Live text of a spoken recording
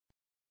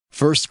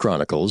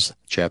Chronicles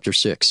chapter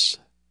 6.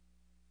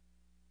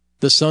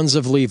 The sons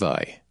of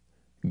Levi,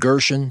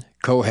 Gershon,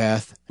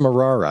 Kohath,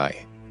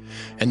 Merari.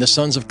 And the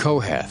sons of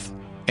Kohath,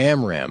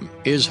 Amram,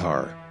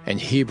 Izhar,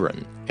 and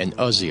Hebron, and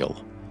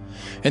Uzziel.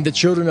 And the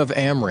children of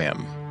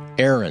Amram,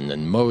 Aaron,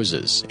 and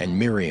Moses, and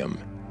Miriam.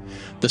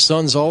 The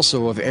sons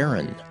also of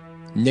Aaron,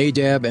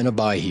 Nadab and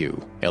Abihu,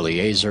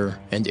 Eleazar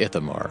and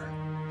Ithamar.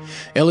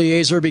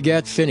 Eleazar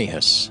begat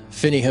Phinehas,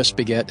 Phinehas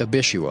begat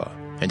Abishua,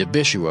 and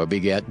Abishua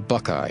begat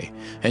Buckai,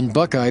 and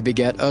Buckai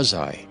begat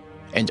Uzzi,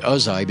 and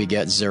Uzzi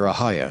begat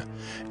Zerahiah,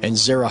 and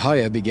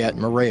Zerahiah begat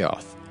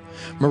Meraioth.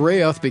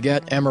 Meraioth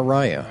begat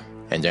Amariah,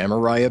 and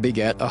Amariah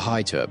begat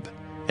Ahitub,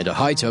 and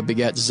Ahitub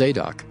begat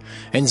Zadok,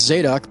 and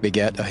Zadok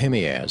begat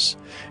Ahimaaz,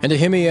 and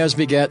Ahimaaz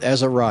begat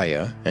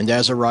Azariah, and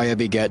Azariah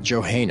begat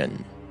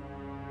Johanan.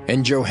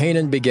 And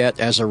Johanan begat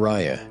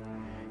Azariah.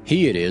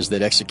 He it is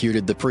that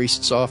executed the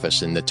priest's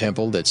office in the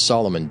temple that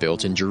Solomon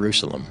built in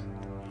Jerusalem.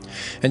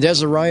 And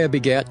Azariah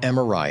begat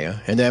Amariah,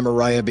 and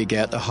Amariah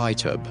begat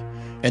Ahitub,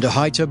 and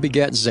Ahitub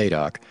begat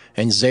Zadok,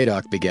 and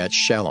Zadok begat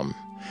Shallum,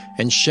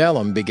 and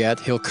Shallum begat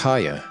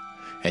Hilkiah,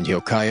 and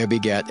Hilkiah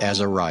begat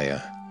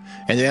Azariah,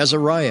 and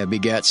Azariah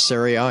begat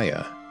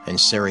Seraiah, and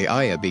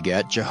Seraiah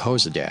begat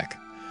Jehozadak.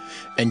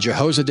 And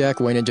Jehozadak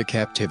went into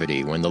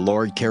captivity when the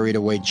Lord carried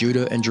away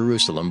Judah and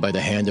Jerusalem by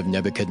the hand of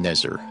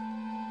Nebuchadnezzar.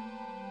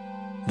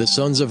 The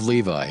sons of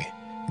Levi,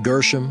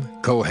 Gershom,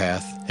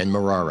 Kohath, and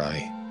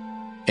Merari.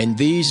 And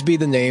these be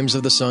the names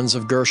of the sons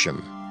of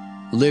Gershom,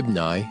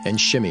 Libni and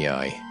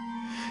Shimei.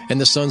 And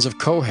the sons of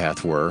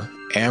Kohath were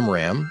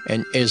Amram,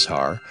 and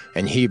Izhar,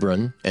 and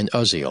Hebron, and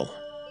Uzziel.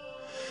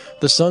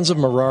 The sons of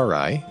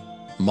Merari,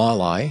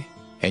 Mahli,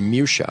 and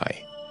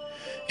Mushi.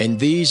 And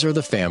these are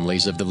the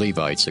families of the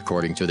Levites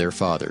according to their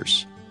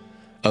fathers.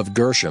 Of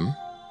Gershom,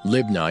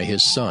 Libni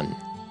his son,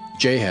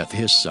 Jahath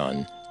his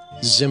son,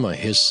 Zimmah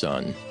his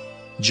son,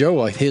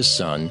 Joah his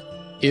son,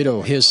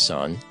 Iddo his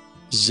son,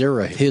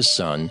 Zerah his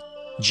son,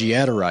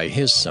 Jeaterai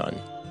his son.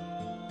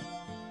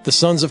 The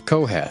sons of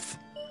Kohath,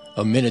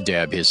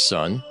 Aminadab his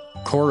son,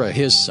 Korah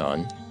his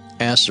son,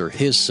 Asher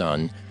his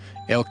son,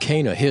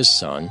 Elkanah his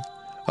son,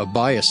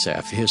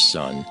 Abiasaph his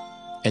son,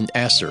 and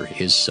Asher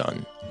his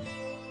son.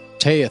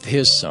 Tahath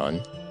his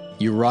son,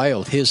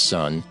 Uriel his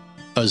son,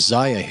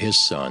 Uzziah his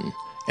son,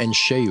 and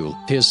Shaul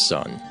his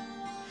son.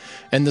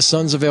 And the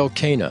sons of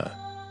Elkanah,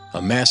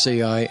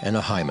 Amasai and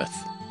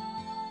Ahimath.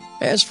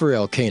 As for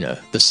Elkanah,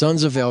 the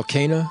sons of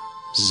Elkanah,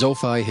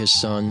 Zophai his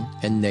son,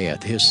 and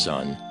Naath his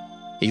son,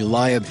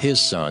 Eliab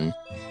his son,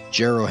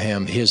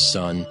 Jeroham his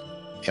son,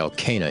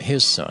 Elkanah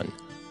his son.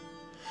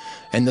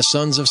 And the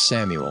sons of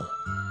Samuel,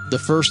 the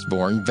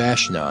firstborn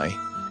Vashni,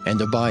 and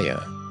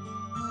Abiah.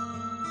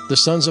 The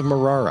sons of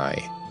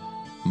Merari,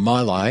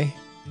 Mahli,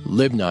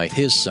 Libni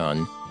his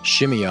son,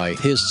 Shimei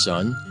his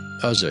son,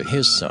 Uzzah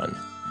his son,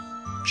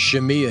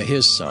 Shemiah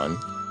his son,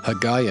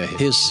 Haggiah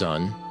his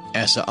son,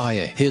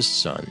 Asaiah his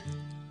son.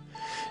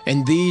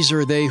 And these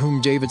are they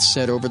whom David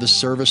set over the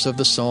service of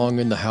the song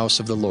in the house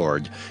of the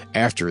Lord,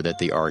 after that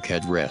the ark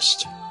had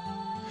rest.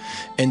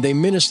 And they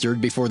ministered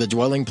before the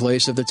dwelling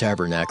place of the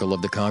tabernacle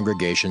of the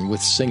congregation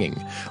with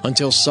singing,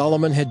 until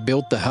Solomon had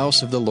built the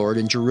house of the Lord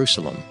in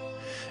Jerusalem.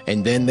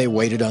 And then they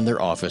waited on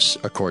their office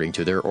according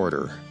to their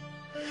order.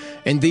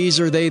 And these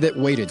are they that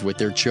waited with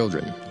their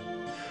children.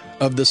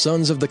 Of the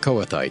sons of the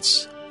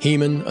Kohathites,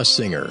 Heman a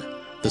singer,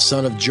 the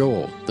son of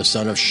Joel, the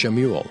son of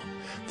Shemuel,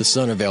 the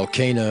son of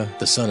Elkanah,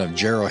 the son of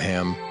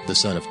Jeroham, the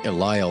son of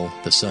Eliel,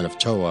 the son of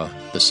Toah,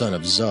 the son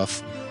of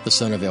Zuph, the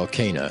son of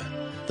Elkanah,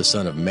 the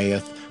son of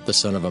Maath, the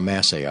son of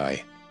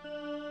Amasai,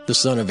 the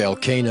son of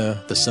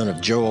Elkanah, the son of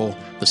Joel,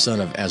 the son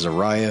of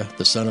Azariah,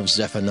 the son of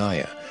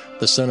Zephaniah,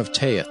 the son of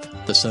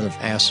Tahath, the son of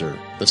Asher,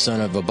 the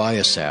son of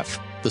Abiasaph,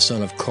 the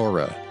son of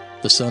Korah,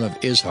 the son of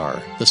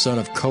Izhar, the son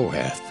of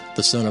Kohath,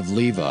 the son of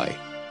Levi,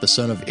 the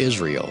son of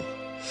Israel,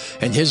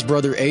 and his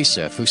brother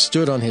Asaph, who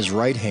stood on his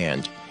right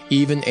hand,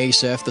 even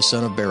Asaph the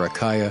son of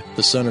Berechiah,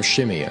 the son of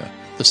Shimeah,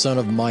 the son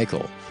of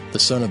Michael, the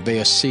son of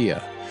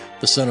Baaseiah,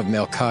 the son of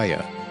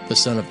Malchiah, the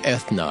son of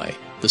Ethni,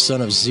 the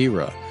son of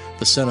Zerah,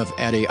 the son of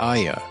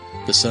Adaiah,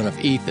 the son of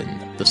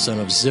Ethan, the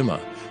son of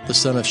Zimmah, the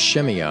son of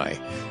Shimei,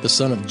 the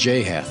son of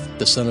Jahath,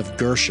 the son of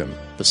Gershom,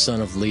 the son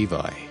of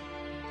Levi.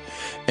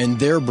 And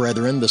their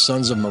brethren, the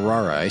sons of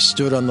Merari,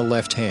 stood on the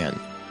left hand,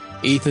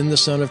 Ethan the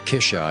son of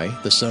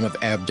Kishi, the son of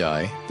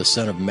Abdi, the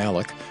son of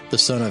Malach, the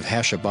son of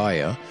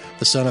Hashabiah,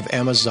 the son of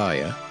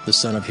Amaziah, the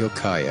son of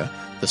Hilkiah,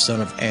 the son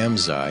of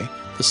Amzi,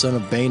 the son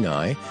of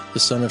Bani, the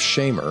son of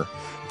Shamer,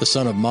 the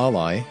son of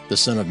Mahli, the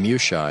son of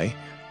Mushi,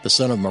 the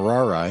son of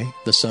Merari,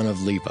 the son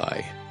of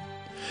Levi.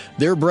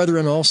 Their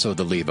brethren also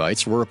the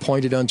Levites were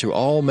appointed unto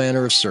all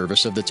manner of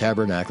service of the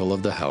tabernacle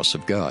of the house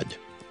of God.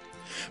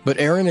 But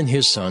Aaron and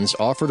his sons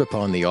offered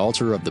upon the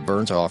altar of the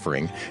burnt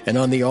offering, and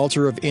on the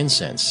altar of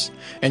incense,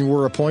 and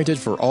were appointed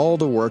for all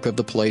the work of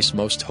the place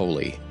most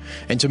holy,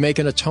 and to make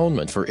an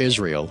atonement for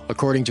Israel,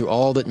 according to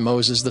all that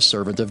Moses the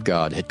servant of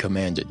God had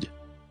commanded.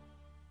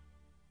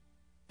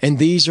 And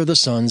these are the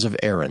sons of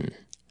Aaron,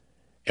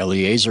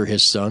 Eleazar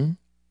his son,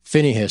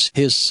 Phinehas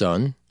his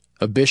son,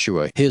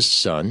 Abishua his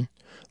son,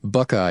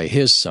 Buckai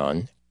his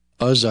son,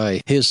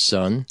 Uzzi his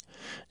son,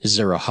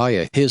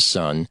 Zerahiah his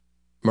son,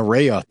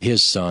 Meraioth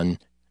his son,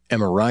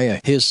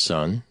 Amariah his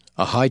son,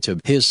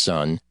 Ahitub his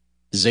son,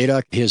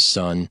 Zadok his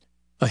son,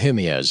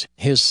 Ahimaaz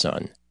his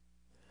son.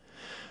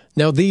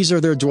 Now these are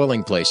their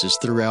dwelling places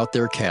throughout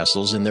their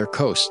castles and their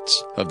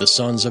coasts, of the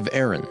sons of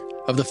Aaron,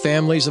 of the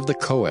families of the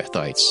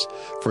Kohathites,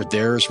 for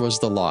theirs was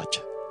the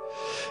lot.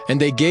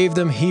 And they gave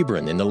them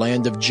Hebron in the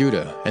land of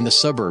Judah, and the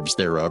suburbs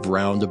thereof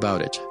round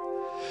about it.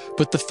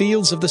 But the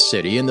fields of the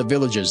city and the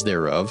villages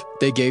thereof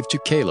they gave to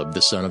Caleb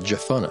the son of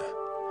Jephunneh.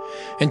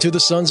 And to the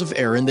sons of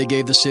Aaron they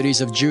gave the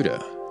cities of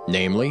Judah,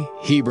 namely,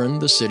 Hebron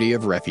the city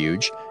of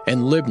refuge,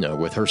 and Libnah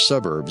with her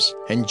suburbs,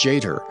 and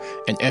Jatir,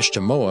 and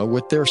Eshtemoa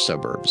with their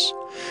suburbs,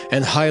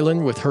 and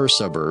Hilan with her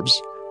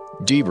suburbs,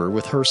 Deber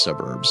with her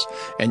suburbs,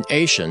 and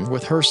Ashan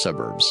with her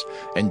suburbs,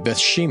 and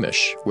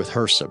Bethshemesh with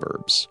her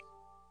suburbs.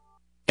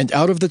 And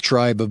out of the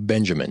tribe of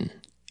Benjamin,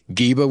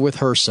 Geba with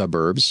her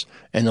suburbs,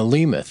 and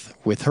Alemeth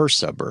with her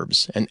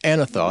suburbs, and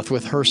Anathoth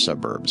with her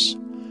suburbs.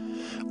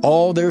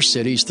 All their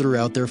cities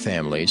throughout their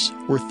families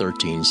were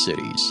 13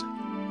 cities.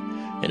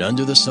 And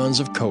unto the sons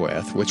of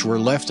Kohath, which were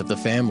left of the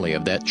family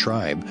of that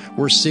tribe,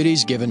 were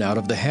cities given out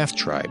of the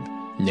half-tribe,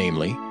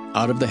 namely,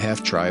 out of the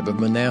half-tribe of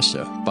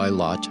Manasseh, by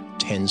lot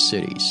 10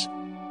 cities.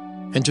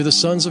 And to the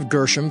sons of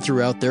Gershom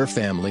throughout their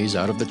families,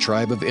 out of the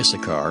tribe of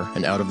Issachar,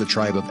 and out of the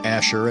tribe of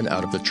Asher, and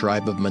out of the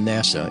tribe of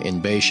Manasseh in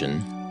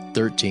Bashan,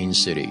 13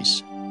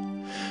 cities.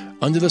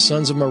 Unto the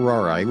sons of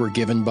Merari were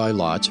given by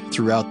lot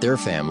throughout their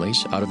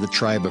families, out of the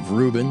tribe of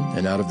Reuben,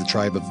 and out of the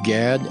tribe of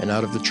Gad, and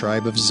out of the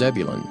tribe of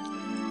Zebulun,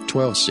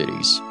 12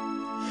 cities.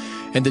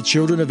 And the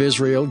children of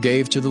Israel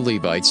gave to the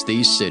Levites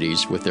these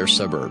cities with their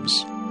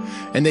suburbs.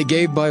 And they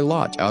gave by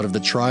lot out of the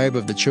tribe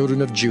of the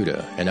children of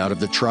Judah, and out of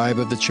the tribe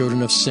of the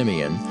children of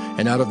Simeon,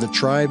 and out of the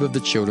tribe of the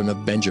children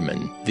of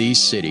Benjamin,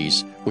 these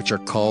cities which are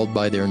called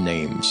by their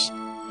names.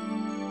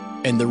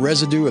 And the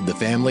residue of the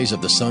families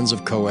of the sons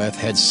of Kohath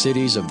had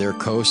cities of their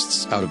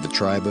coasts out of the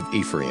tribe of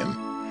Ephraim.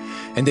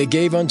 And they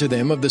gave unto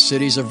them of the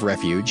cities of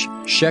refuge,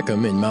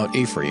 Shechem in Mount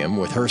Ephraim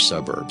with her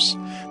suburbs.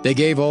 They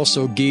gave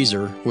also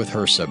Gezer with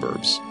her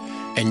suburbs,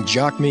 and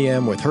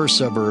Jokmeam with her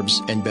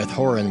suburbs, and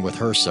Beth-horon with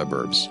her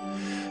suburbs,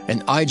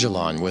 and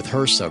Aijalon with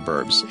her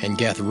suburbs, and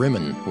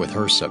Gath-rimmon with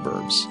her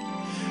suburbs.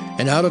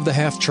 And out of the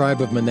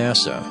half-tribe of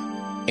Manasseh,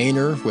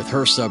 Aner with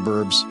her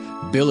suburbs,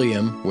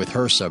 Bileam with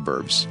her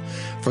suburbs,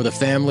 for the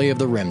family of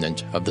the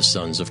remnant of the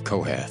sons of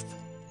Kohath.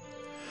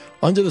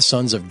 Unto the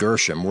sons of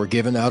Gershom were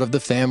given out of the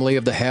family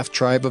of the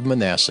half-tribe of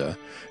Manasseh,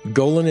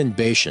 Golan and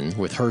Bashan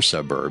with her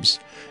suburbs,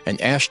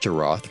 and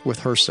Ashtaroth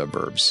with her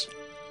suburbs.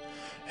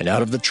 And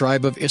out of the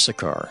tribe of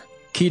Issachar,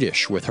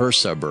 Kedesh with her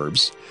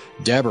suburbs,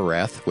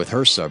 Daberath with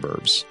her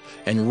suburbs,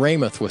 and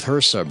Ramoth with her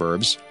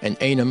suburbs,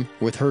 and Anam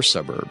with her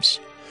suburbs.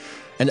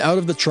 And out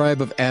of the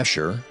tribe of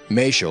Asher,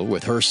 Mashal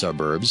with her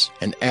suburbs,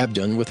 and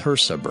Abdon with her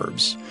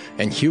suburbs,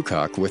 and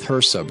Hukok with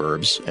her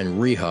suburbs, and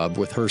Rehob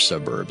with her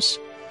suburbs.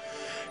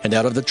 And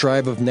out of the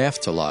tribe of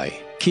Naphtali,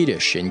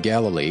 Kedesh in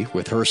Galilee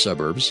with her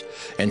suburbs,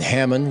 and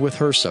Hammon with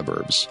her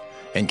suburbs,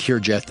 and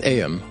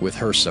Kirjathaiim with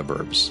her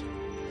suburbs.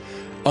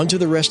 Unto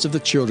the rest of the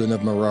children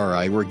of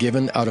Merari were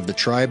given out of the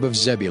tribe of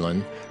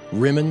Zebulun,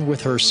 Rimmon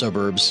with her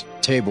suburbs,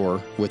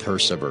 Tabor with her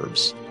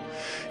suburbs.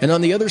 And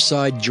on the other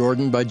side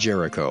Jordan by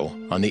Jericho,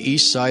 on the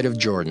east side of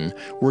Jordan,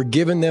 were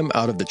given them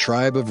out of the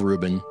tribe of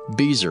Reuben,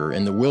 Bezer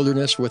in the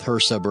wilderness with her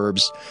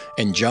suburbs,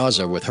 and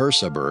Jahzah with her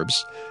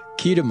suburbs,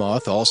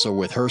 Kedemoth also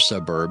with her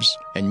suburbs,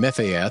 and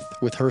Mephaath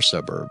with her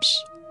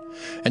suburbs.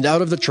 And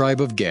out of the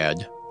tribe of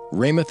Gad,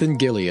 Ramoth in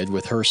Gilead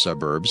with her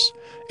suburbs,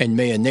 and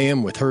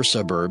Mahanaim with her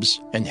suburbs,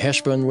 and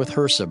Heshbon with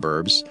her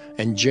suburbs,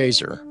 and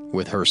Jazer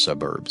with her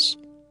suburbs.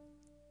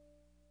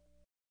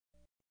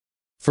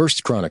 1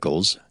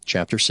 Chronicles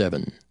chapter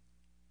 7.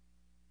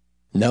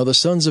 Now the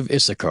sons of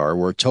Issachar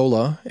were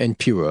Tola and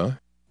Puah,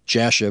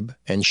 Jashub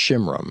and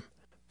Shimram,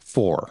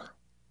 4.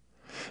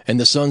 And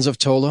the sons of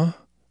Tola,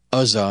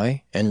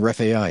 Uzzi and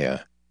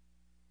Rephaiah,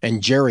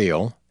 and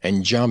Jeriel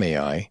and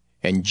Jamai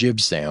and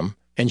Jibsam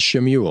and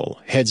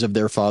Shemuel, heads of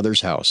their father's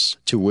house,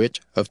 to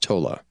wit, of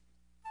Tola.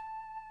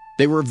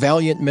 They were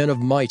valiant men of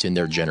might in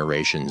their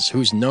generations,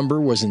 whose number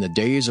was in the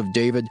days of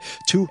David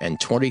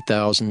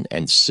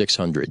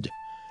 22,600.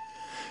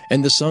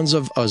 And the sons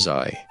of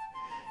Uzzi,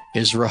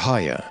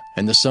 Izrahiah,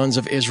 and the sons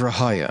of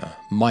Izrahiah,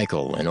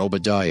 Michael and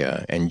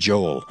Obadiah and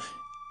Joel,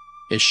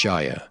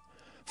 Ishiah,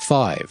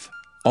 5,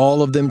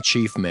 all of them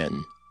chief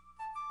men.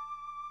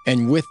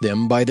 And with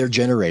them by their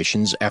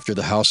generations after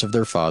the house of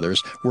their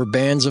fathers were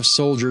bands of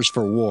soldiers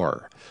for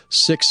war,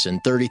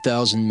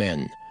 36,000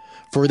 men,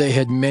 for they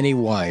had many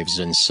wives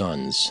and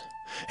sons.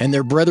 And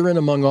their brethren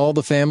among all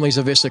the families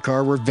of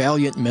Issachar were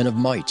valiant men of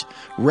might,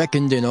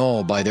 reckoned in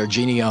all by their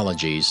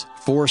genealogies,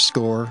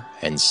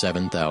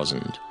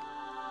 7,000.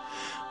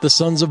 The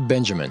sons of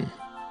Benjamin,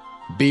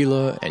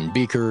 Bela and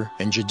Becher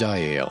and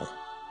Jediael,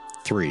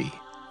 3.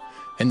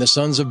 And the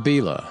sons of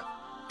Bela,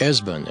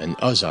 Esbon and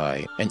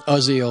Uzzi, and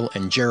Uzziel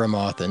and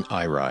Jeremoth and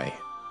Iri,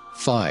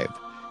 5.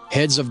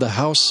 heads of the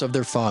house of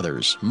their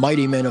fathers,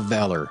 mighty men of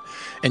valor,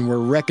 and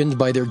were reckoned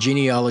by their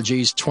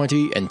genealogies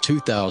 20 and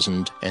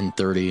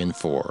 2,030 and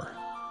 4.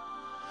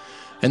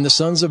 And the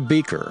sons of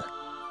Becher,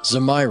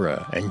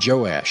 Zemira, and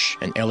Joash,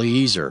 and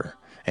Eliezer,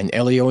 and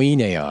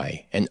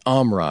Elioenai, and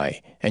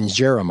Omri, and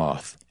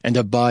Jeremoth, and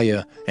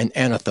Abiah, and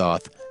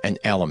Anathoth, and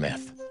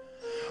Alameth.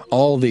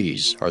 All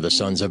these are the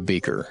sons of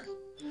Becher.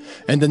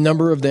 And the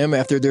number of them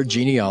after their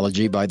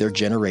genealogy by their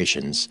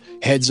generations,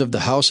 heads of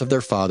the house of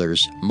their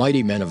fathers,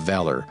 mighty men of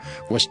valor,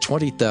 was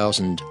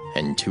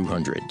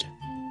 20,200.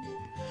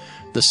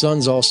 The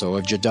sons also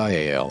of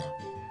Jediael,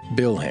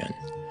 Bilhan,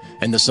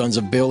 and the sons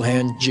of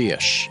Bilhan,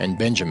 Jeish, and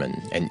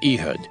Benjamin, and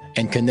Ehud,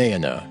 and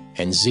Canaanah,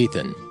 and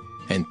Zethan,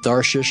 and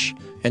Tharshish,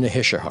 and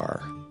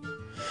Ahishahar.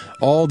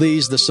 All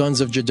these, the sons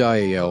of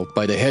Jediael,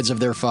 by the heads of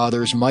their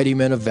fathers, mighty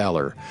men of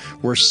valor,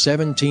 were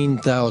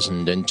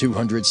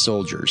 17,200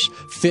 soldiers,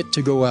 fit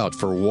to go out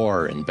for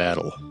war and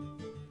battle.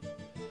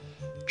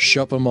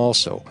 Shuppim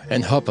also,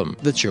 and Huppim,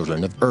 the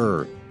children of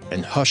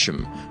and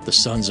Hushim, the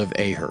sons of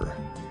Aher.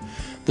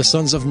 The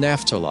sons of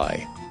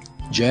Naphtali,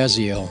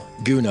 Jaziel,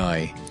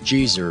 Gunai,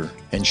 Jezer,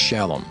 and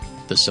Shallum,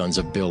 the sons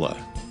of Bilhah.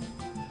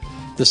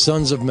 The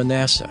sons of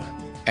Manasseh,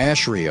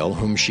 Ashriel,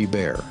 whom she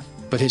bare,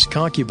 but his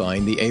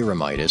concubine the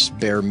Aramitess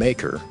bare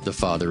Machir, the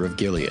father of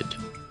Gilead.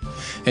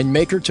 And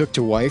Machir took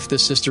to wife the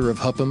sister of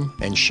Huppim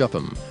and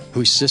Shuppim,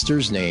 whose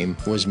sister's name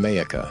was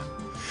Maacah.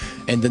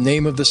 And the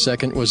name of the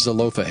second was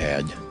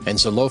Zelophehad, and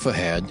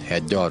Zelophehad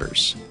had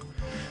daughters.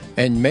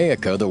 And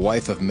Maacah, the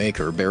wife of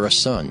Machir, bare a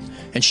son,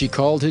 and she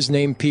called his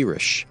name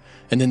Perish,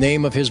 and the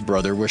name of his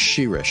brother was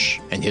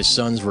Sheresh, and his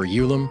sons were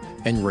Ulam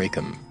and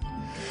Rakem.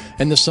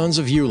 And the sons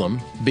of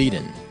Ulam,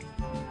 Bedan.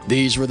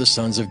 These were the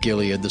sons of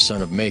Gilead, the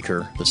son of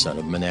Machir, the son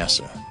of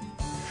Manasseh.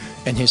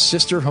 And his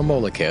sister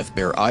Hamoleketh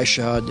bare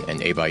Ishad,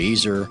 and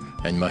Abiezer,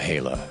 and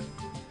Mahalah.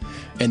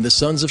 And the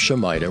sons of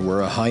Shemida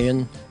were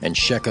Ahian, and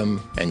Shechem,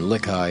 and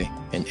Likhi,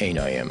 and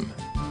Anaim.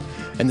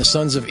 And the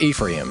sons of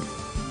Ephraim,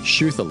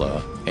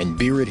 Shuthelah, and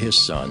Bered his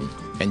son,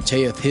 and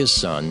Tahath his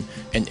son,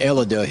 and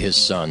Eladah his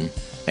son,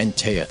 and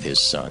Tahath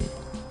his son.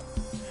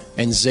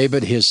 And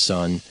Zabad his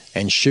son,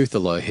 and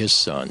Shuthelah his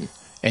son,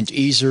 and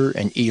Ezer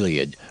and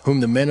Eliad, whom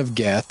the men of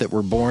Gath that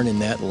were born in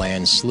that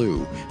land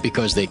slew,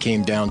 because they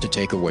came down to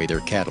take away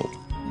their cattle.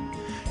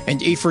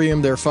 And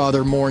Ephraim their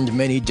father mourned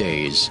many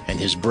days, and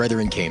his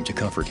brethren came to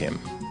comfort him.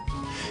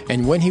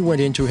 And when he went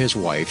into his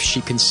wife,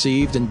 she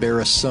conceived and bare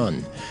a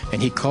son,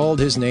 and he called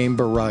his name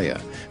Beriah,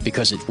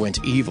 because it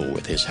went evil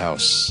with his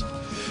house.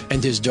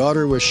 And his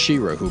daughter was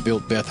Shirah, who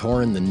built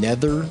Beth-horon the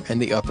nether and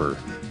the upper,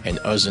 and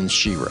Uzzen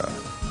Shirah.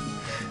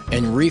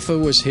 And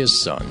Repha was his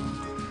son,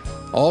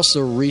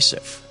 also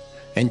Reseph,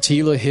 and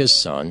Telah his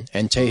son,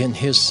 and Tahan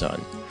his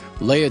son,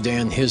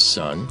 Laadan his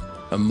son,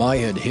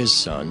 Amihud his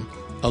son,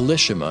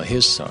 Elishama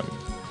his son,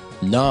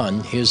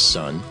 Nan his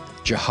son,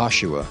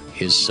 Jehoshua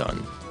his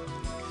son.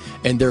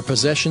 And their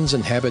possessions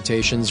and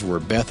habitations were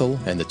Bethel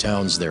and the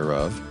towns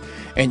thereof,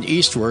 and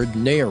eastward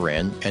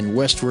Naaran, and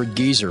westward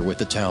Gezer with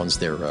the towns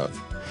thereof,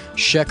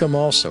 Shechem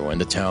also and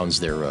the towns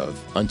thereof,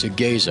 unto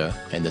Gaza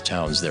and the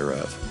towns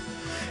thereof.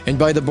 And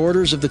by the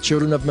borders of the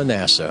children of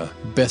Manasseh,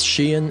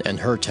 Bethshean and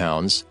her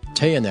towns,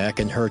 Taanach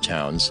and her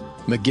towns,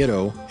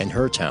 Megiddo and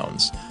her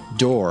towns,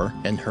 Dor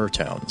and her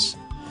towns.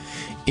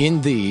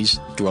 In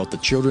these dwelt the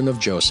children of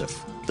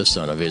Joseph, the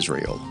son of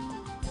Israel.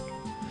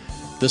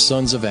 The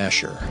sons of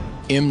Asher,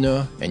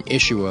 Imnah and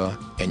Ishua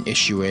and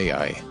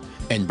Ishuai,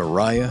 and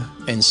Beriah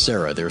and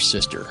Sarah their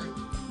sister.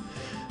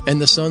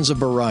 And the sons of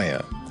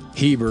Beriah,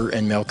 Heber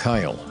and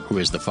Malchiel, who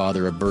is the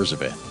father of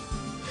Berzabeth.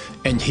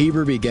 And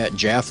Heber begat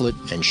Japhlet,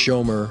 and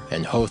Shomer,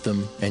 and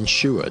Hotham, and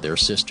Shua their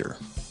sister.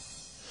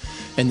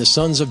 And the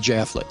sons of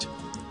Japhlet,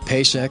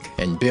 Pesach,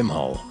 and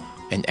Bimhal,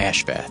 and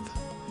Ashvath.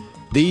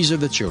 These are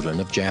the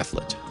children of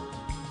Japhlet.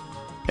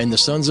 And the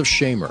sons of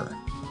Shamer,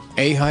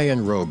 Ahi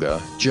and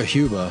Roga,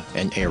 Jehubah,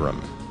 and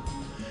Aram.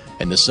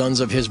 And the sons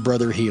of his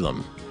brother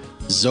Helam,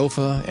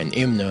 Zophah, and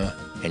Imnah,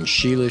 and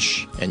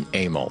Shelish, and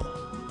Amal.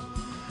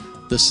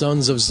 The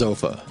sons of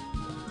Zophah,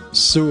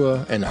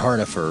 Sua, and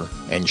Harnepher,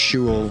 and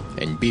Shual,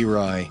 and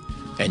Beri,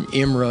 and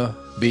Imrah,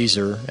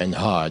 Bezer, and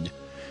Had,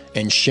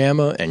 and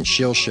Shammah, and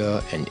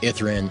Shilshah, and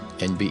Ithran,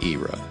 and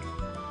Beerah.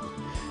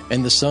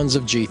 And the sons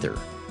of Jether,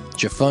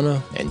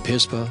 Jephunneh, and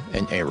Pispa,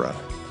 and Arah.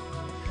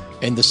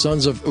 And the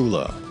sons of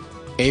Ulah,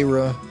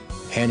 Arah,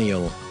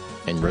 Haniel,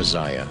 and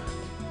Raziah.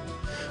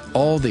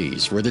 All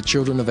these were the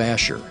children of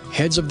Asher,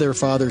 heads of their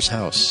father's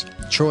house,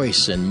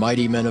 choice and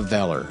mighty men of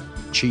valor,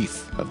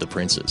 chief of the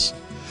princes.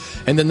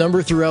 And the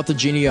number throughout the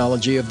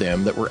genealogy of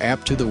them that were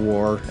apt to the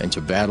war and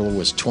to battle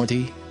was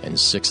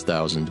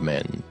 26,000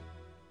 men.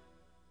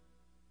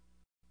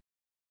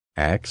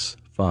 Acts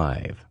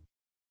 5.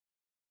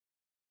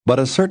 But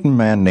a certain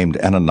man named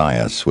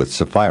Ananias with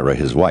Sapphira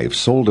his wife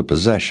sold a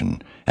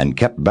possession, and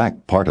kept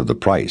back part of the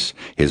price,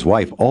 his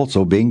wife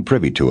also being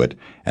privy to it,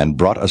 and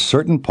brought a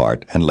certain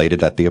part, and laid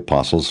it at the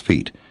apostles'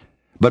 feet.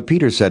 But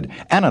Peter said,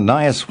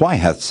 Ananias, why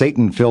hath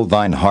Satan filled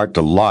thine heart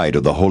to lie to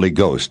the Holy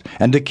Ghost,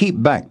 and to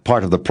keep back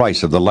part of the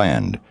price of the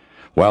land?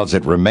 Whiles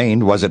it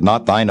remained, was it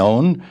not thine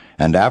own?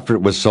 And after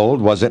it was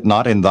sold, was it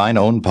not in thine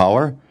own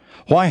power?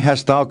 Why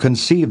hast thou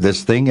conceived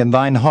this thing in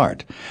thine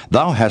heart?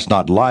 Thou hast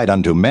not lied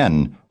unto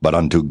men, but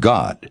unto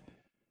God.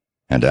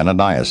 And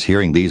Ananias,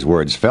 hearing these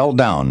words, fell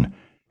down,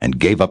 and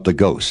gave up the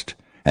ghost.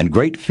 And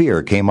great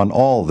fear came on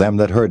all them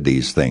that heard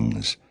these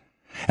things.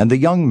 And the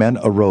young men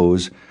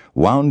arose,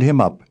 wound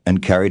him up,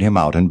 and carried him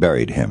out, and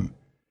buried him.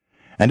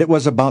 And it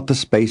was about the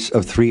space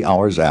of 3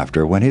 hours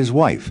after, when his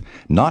wife,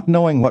 not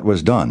knowing what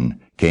was done,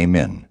 came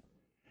in.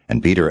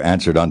 And Peter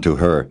answered unto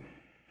her,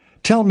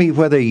 Tell me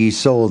whether ye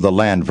sold the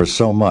land for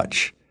so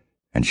much.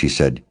 And she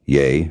said,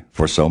 Yea,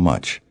 for so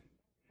much.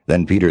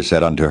 Then Peter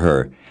said unto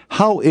her,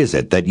 How is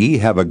it that ye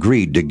have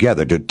agreed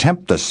together to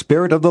tempt the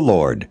Spirit of the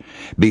Lord?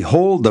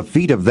 Behold, the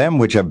feet of them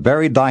which have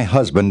buried thy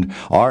husband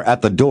are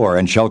at the door,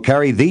 and shall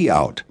carry thee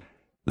out.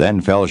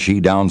 Then fell she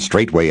down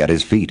straightway at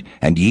his feet,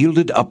 and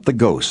yielded up the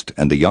ghost.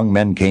 And the young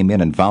men came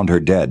in and found her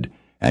dead,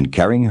 and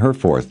carrying her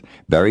forth,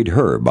 buried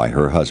her by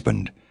her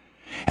husband.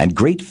 And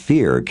great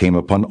fear came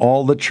upon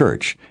all the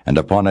church, and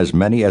upon as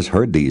many as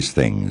heard these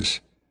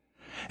things.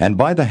 And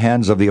by the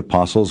hands of the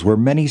apostles were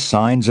many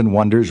signs and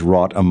wonders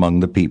wrought among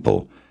the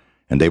people.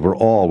 And they were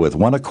all with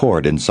one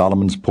accord in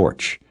Solomon's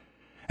porch.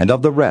 And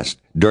of the rest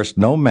durst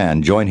no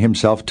man join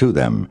himself to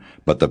them,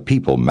 but the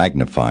people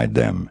magnified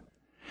them.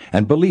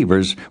 And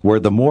believers were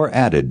the more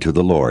added to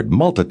the Lord,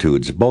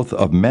 multitudes both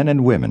of men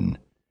and women,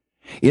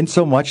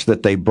 insomuch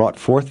that they brought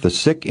forth the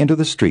sick into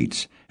the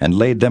streets, and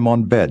laid them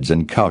on beds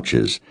and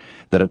couches,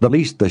 that at the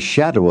least the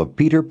shadow of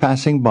Peter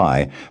passing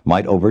by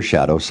might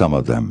overshadow some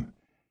of them.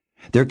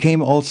 There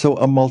came also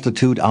a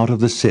multitude out of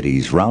the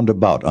cities round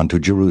about unto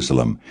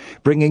Jerusalem,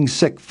 bringing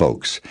sick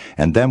folks,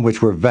 and them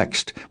which were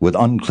vexed with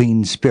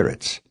unclean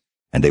spirits,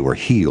 and they were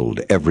healed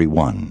every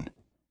one.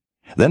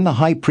 Then the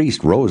high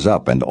priest rose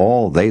up, and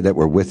all they that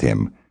were with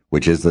him,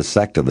 which is the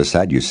sect of the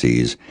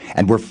Sadducees,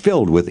 and were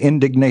filled with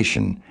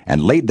indignation,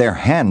 and laid their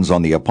hands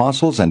on the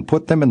apostles, and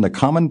put them in the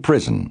common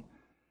prison.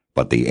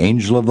 But the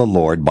angel of the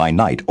Lord by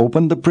night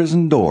opened the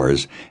prison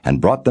doors, and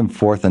brought them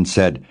forth, and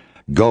said,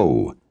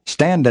 Go,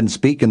 stand and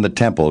speak in the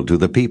temple to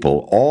the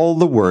people all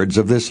the words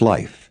of this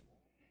life.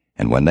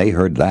 And when they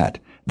heard that,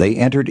 they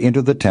entered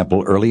into the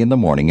temple early in the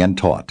morning, and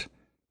taught.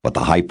 But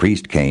the high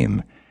priest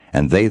came,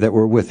 and they that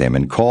were with him,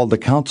 and called the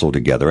council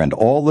together, and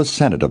all the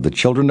senate of the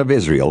children of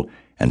Israel,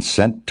 and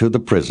sent to the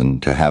prison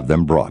to have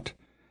them brought.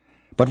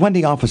 But when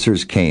the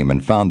officers came,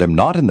 and found them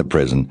not in the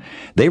prison,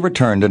 they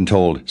returned and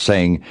told,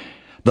 saying,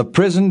 The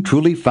prison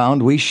truly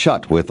found we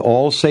shut with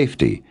all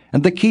safety,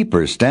 and the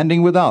keepers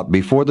standing without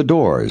before the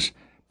doors.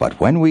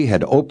 But when we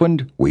had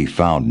opened, we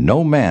found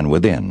no man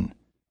within.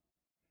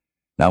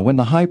 Now when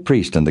the high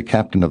priest and the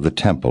captain of the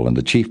temple and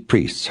the chief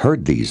priests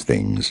heard these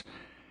things,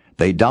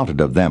 they doubted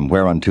of them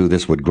whereunto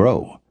this would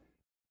grow.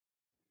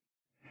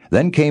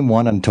 Then came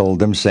one and told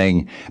them,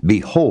 saying,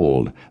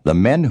 Behold, the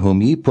men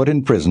whom ye put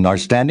in prison are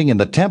standing in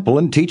the temple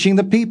and teaching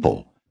the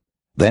people.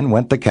 Then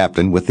went the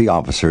captain with the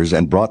officers,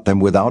 and brought them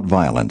without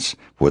violence,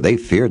 for they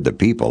feared the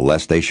people,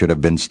 lest they should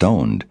have been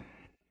stoned.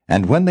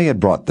 And when they had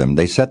brought them,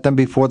 they set them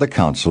before the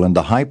council, and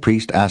the high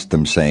priest asked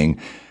them, saying,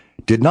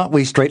 Did not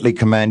we straitly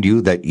command you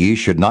that ye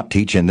should not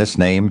teach in this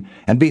name?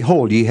 And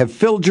behold, ye have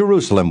filled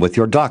Jerusalem with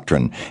your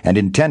doctrine, and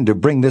intend to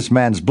bring this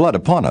man's blood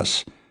upon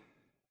us.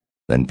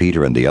 Then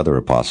Peter and the other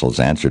apostles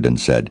answered and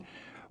said,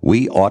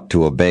 We ought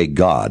to obey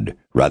God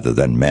rather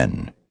than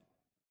men.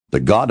 The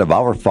God of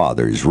our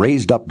fathers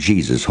raised up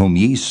Jesus, whom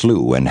ye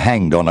slew and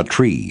hanged on a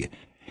tree.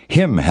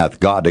 Him hath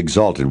God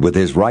exalted with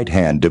his right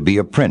hand to be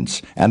a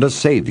prince and a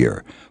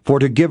Savior, for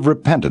to give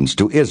repentance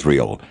to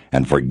Israel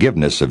and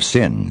forgiveness of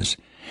sins.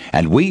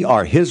 And we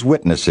are his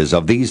witnesses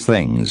of these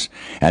things,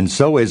 and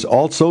so is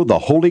also the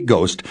Holy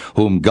Ghost,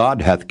 whom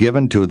God hath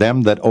given to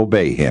them that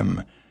obey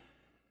him.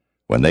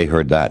 When they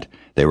heard that,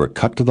 they were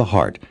cut to the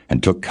heart,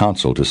 and took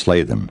counsel to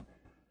slay them.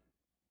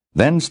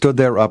 Then stood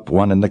there up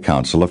one in the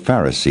council, a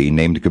Pharisee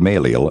named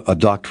Gamaliel, a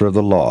doctor of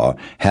the law,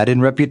 had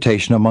in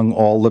reputation among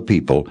all the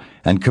people,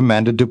 and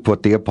commanded to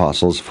put the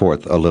apostles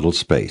forth a little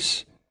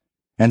space.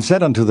 And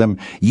said unto them,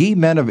 Ye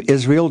men of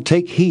Israel,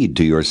 take heed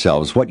to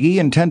yourselves what ye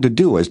intend to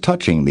do as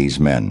touching these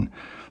men.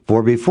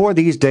 For before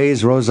these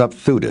days rose up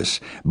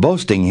Theudas,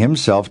 boasting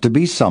himself to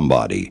be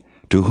somebody,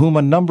 to whom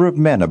a number of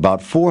men,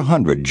 about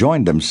 400,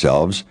 joined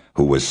themselves,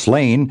 who was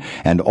slain,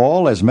 and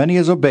all as many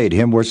as obeyed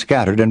him were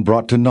scattered and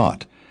brought to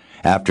naught.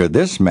 After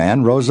this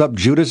man rose up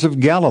Judas of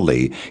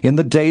Galilee in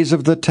the days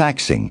of the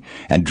taxing,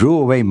 and drew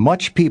away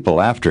much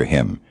people after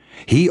him.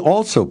 He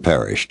also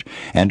perished,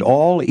 and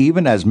all,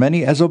 even as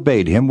many as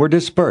obeyed him, were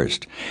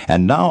dispersed.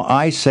 And now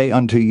I say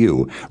unto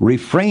you,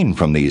 refrain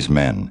from these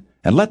men,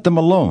 and let them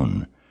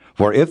alone.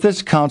 For if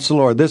this counsel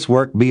or this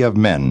work be of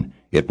men,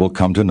 it will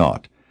come to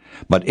naught.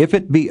 But if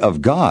it be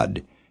of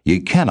God, ye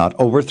cannot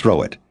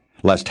overthrow it,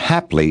 lest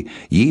haply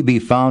ye be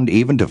found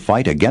even to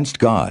fight against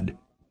God.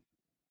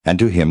 And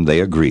to him they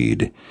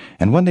agreed.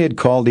 And when they had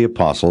called the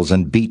apostles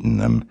and beaten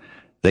them,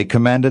 they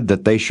commanded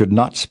that they should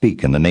not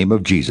speak in the name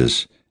of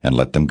Jesus, and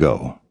let them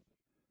go.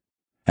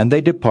 And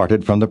they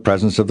departed from the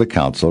presence of the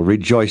council,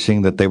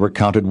 rejoicing that they were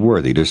counted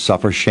worthy to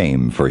suffer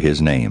shame for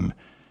his name.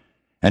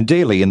 And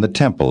daily in the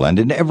temple and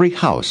in every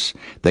house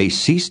they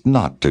ceased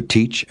not to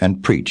teach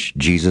and preach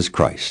Jesus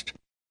Christ.